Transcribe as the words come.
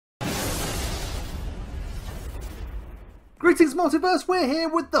Greetings Multiverse, we're here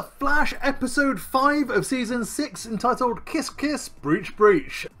with The Flash episode 5 of season 6 entitled Kiss Kiss Breach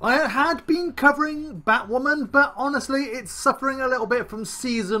Breach. I had been covering Batwoman, but honestly it's suffering a little bit from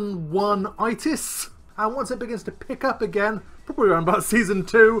season 1 itis. And once it begins to pick up again, probably around about season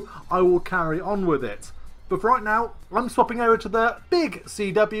 2, I will carry on with it. But for right now, I'm swapping over to the big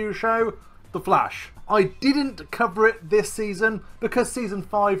CW show, The Flash. I didn't cover it this season because season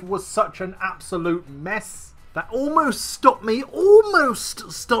 5 was such an absolute mess. That almost stopped me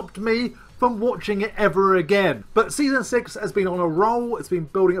from watching it ever again. But season 6 has been on a roll. It's been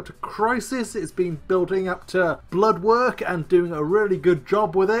building up to Crisis. It's been building up to Bloodwork and doing a really good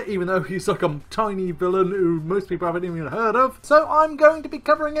job with it, even though he's like a tiny villain who most people haven't even heard of. So I'm going to be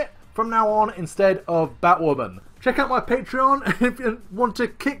covering it from now on instead of Batwoman. Check out my Patreon. If you want to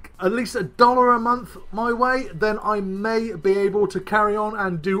kick at least $1 a month my way, then I may be able to carry on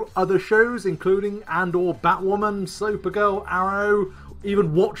and do other shows, including and/or Batwoman, Supergirl, Arrow,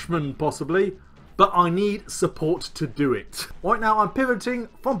 even Watchmen possibly. But I need support to do it. Right now I'm pivoting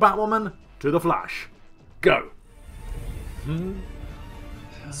from Batwoman to The Flash. Go!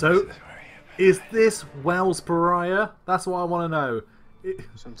 So, is this Wells' Pariah? That's what I want to know.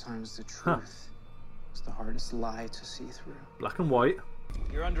 Sometimes the truth is the hardest lie to see through. Black and white.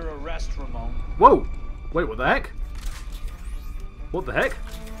 You're under arrest, Ramon. Whoa! Wait, what the heck? What the heck?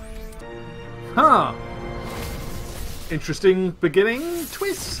 Huh. Interesting beginning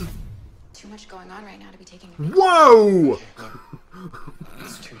twist. Too much going on right now to be taking a Whoa!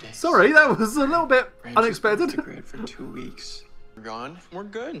 It's 2 days. Sorry, that was a little bit unexpected. Integrate for 2 weeks. We're gone. We're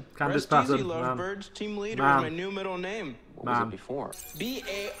good. Candace Rest easy, Patton, Lovebirds. Team leader Man. is my new middle name. What was it before?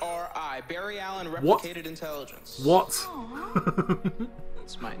 B-A-R-I. Barry Allen What? Replicated Intelligence. What?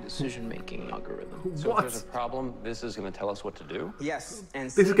 It's my decision-making algorithm. So What? if there's a problem, this is going to tell us what to do? Yes, and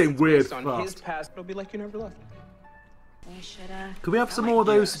This is since getting it's weird based on his fast. past, it'll be like you never left. We should, Could we have some more of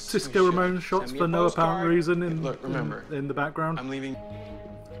those Yes, Cisco we should. Ramon shots Send me for a no apparent postcard. reason in, Look, remember, in the background? I'm leaving.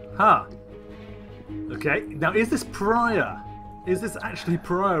 Huh. Okay, now is this Pariah? Is this actually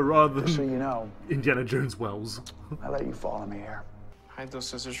Pariah rather So than you know, Indiana Jones Wells? I let you follow me here. Hide those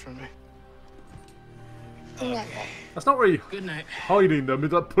scissors from me. That's not really Good night. hiding them,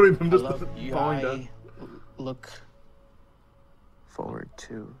 it's like putting them just You. behind her. I look forward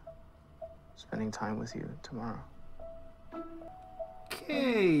to spending time with you tomorrow.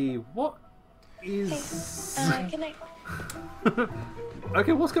 Okay, what is... good night.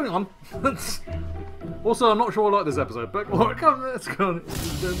 Okay, what's going on? Also, I'm not sure I like this episode, but come on, let's go on.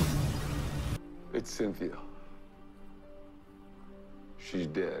 It's Cynthia. She's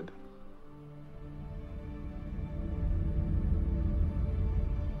dead.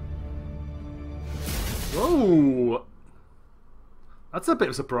 Whoa! That's a bit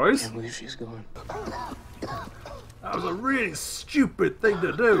of a surprise. Can't believe she's gone. That was a really stupid thing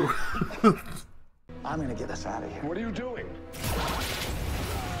to do. I'm gonna get us out of here. What are you doing?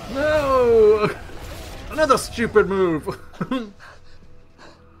 No! Another stupid move.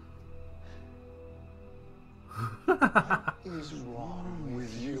 What is wrong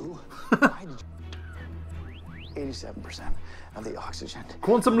with you? Why did you... 87% of the oxygen.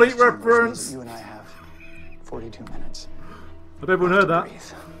 Quantum leap Chambers means reference. that you and I have 42 minutes. Hope everyone heard that. Breathe.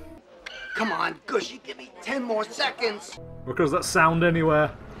 Come on, Gushy, give me 10 more seconds. Because that sound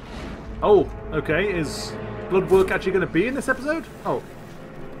anywhere. Oh, okay. Is Bloodwork actually going to be in this episode? Oh.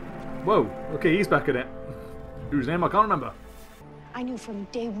 Whoa. Okay, he's back in it. Whose name? I can't remember. I knew from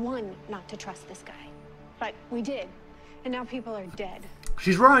day one not to trust this guy. But we did. And now people are dead.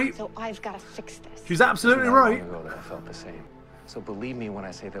 She's right. So I've got to fix this. She's absolutely Not long right. ago that I felt the same. So believe me when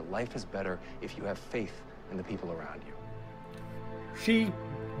I say that life is better if you have faith in the people around you. She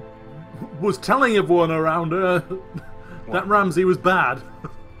was telling everyone around her that Ramsey was bad.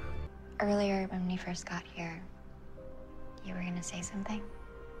 Earlier, when we first got here, you were gonna say something?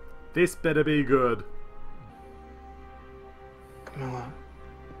 This better be good. Camilla,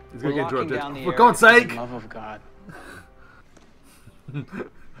 He's going to get we're locking down interrupted. the For area God's for the sake! love of God.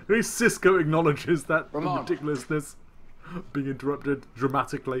 At least Cisco acknowledges that Ramon. ridiculousness being interrupted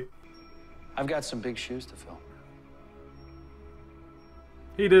dramatically. I've got some big shoes to fill.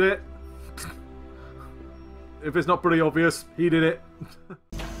 He did it. If it's not pretty obvious, he did it.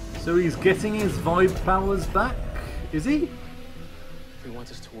 So he's getting his vibe powers back, is he? If we want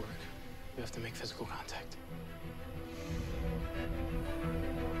this to work, we have to make physical contact.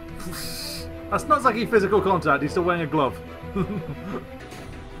 That's not exactly physical contact, he's still wearing a glove.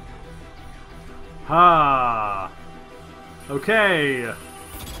 Ha! Okay.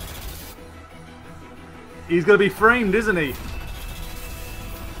 He's gonna be framed, isn't he?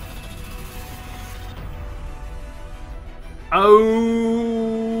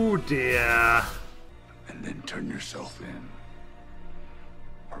 Oh dear. And then turn yourself in,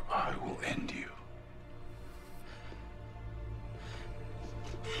 or I will end you.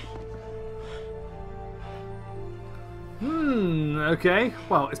 Okay.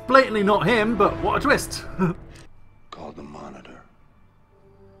 Well, it's blatantly not him, but what a twist. Called the Monitor.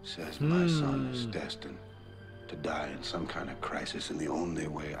 Says my son is destined to die in some kind of crisis, and the only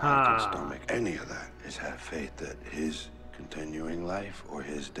way I can stomach any of that is have faith that his continuing life or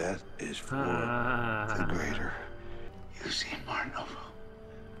his death is for the greater. You see, Marnovo.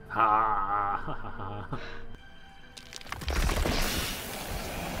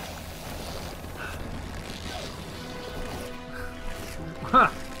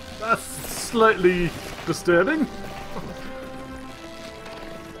 That's slightly disturbing.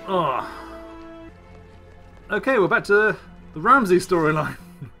 Oh. Okay, we're back to the Ramsey storyline.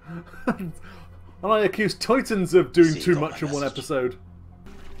 And I accuse Titans of doing too much in one episode.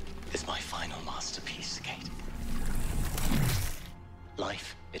 Is my final masterpiece, Kate.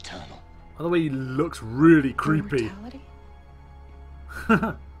 Life eternal. By the way, he looks really creepy.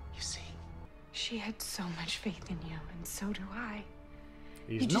 You see, she had so much faith in you, and so do I.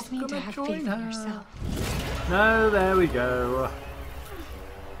 He's you just need to have faith in yourself. No, there we go.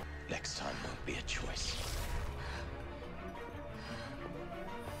 Next time won't be a choice.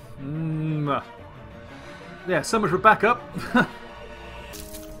 Yeah, so much for backup.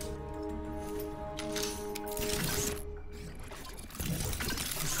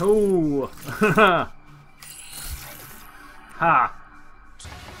 Oh. Ha.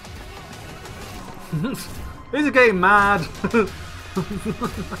 He's getting mad.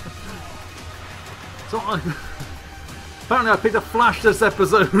 So apparently I picked a Flash this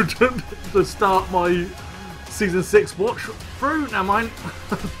episode to start my season 6 watch through. Never mind.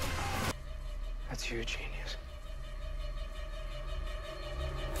 That's you, genius.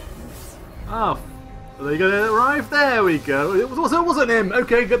 Oh, are they going to arrive? There we go. It wasn't him.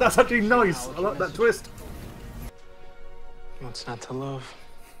 Okay, good. That's actually nice. I like that twist. What's not to love?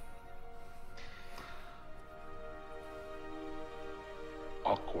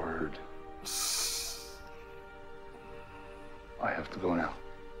 Awkward. I have to go now.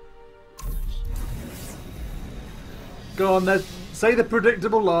 Go on then. Say the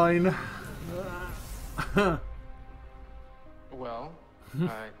predictable line. Well,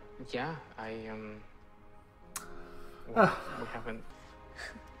 yeah, we haven't.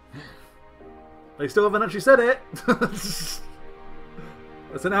 They still haven't actually said it. That's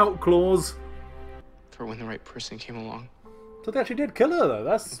an out clause. For when the right person came along. So they actually did kill her though.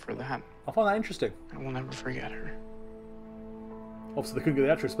 That's For that, I find that interesting. I will never forget her. Obviously they couldn't get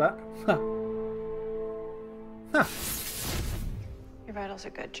the actress back. Huh. Your vitals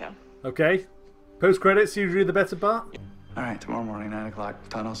are good, Joe. Okay. Post credits usually the better part. All right, tomorrow morning, 9 o'clock,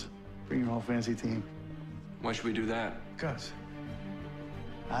 tunnels. Bring your whole fancy team. Why should we do that? Because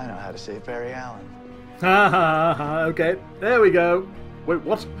I know how to save Barry Allen. Ha ha ha. Okay. There we go. Wait,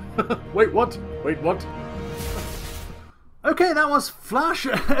 what? Wait, what? Wait, what? Okay, that was Flash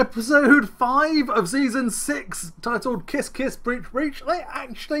episode 5 of season 6, titled Kiss Kiss Breach Breach. They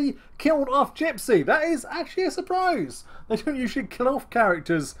actually killed off Gypsy. That is actually a surprise. They don't usually kill off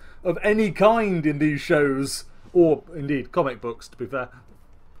characters of any kind in these shows, or indeed comic books, to be fair.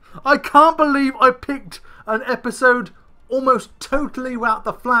 I can't believe I picked an episode almost totally without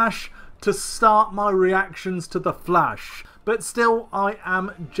the Flash to start my reactions to the Flash. But still, I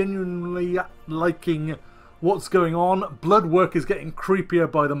am genuinely liking what's going on. Bloodwork is getting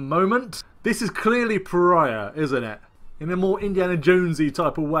creepier by the moment. This is clearly Pariah, isn't it? In a more Indiana Jonesy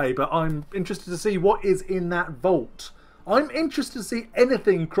type of way, but I'm interested to see what is in that vault. I'm interested to see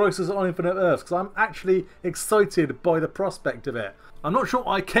anything Crisis on Infinite Earths, because I'm actually excited by the prospect of it. I'm not sure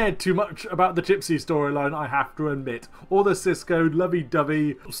I cared too much about the Gypsy storyline, I have to admit, or the Cisco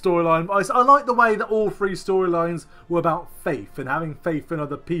lovey-dovey storyline. I like the way that all 3 storylines were about faith and having faith in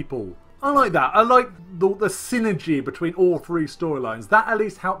other people. I like that. I like the synergy between all 3 storylines. That at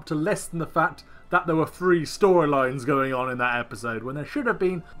least helped to lessen the fact that there were 3 storylines going on in that episode when there should have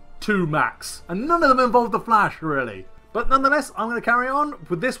been 2 max. And none of them involved the Flash, really. But nonetheless, I'm going to carry on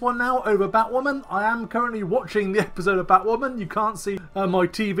with this one now over Batwoman. I am currently watching the episode of Batwoman. You can't see my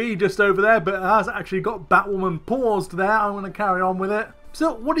TV just over there, but it has actually got Batwoman paused there. I'm going to carry on with it.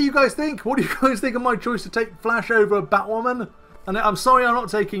 So, what do you guys think? What do you guys think of my choice to take Flash over Batwoman? And I'm sorry I'm not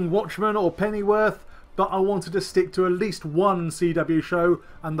taking Watchmen or Pennyworth, but I wanted to stick to at least one CW show,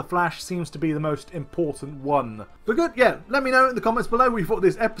 and The Flash seems to be the most important one. But good, yeah, let me know in the comments below what you thought of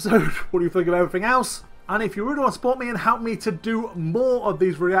this episode, what do you think of everything else, and if you really want to support me and help me to do more of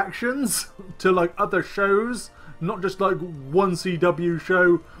these reactions to like other shows, Not just like one CW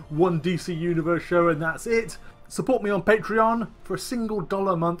show, one DC Universe show and that's it. Support me on Patreon for a single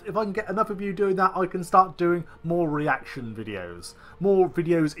 $1 a month. If I can get enough of you doing that, I can start doing more reaction videos. More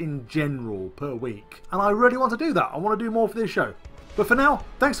videos in general per week. And I really want to do that. I want to do more for this show. But for now,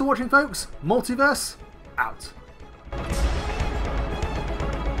 thanks for watching folks. Multiverse, out.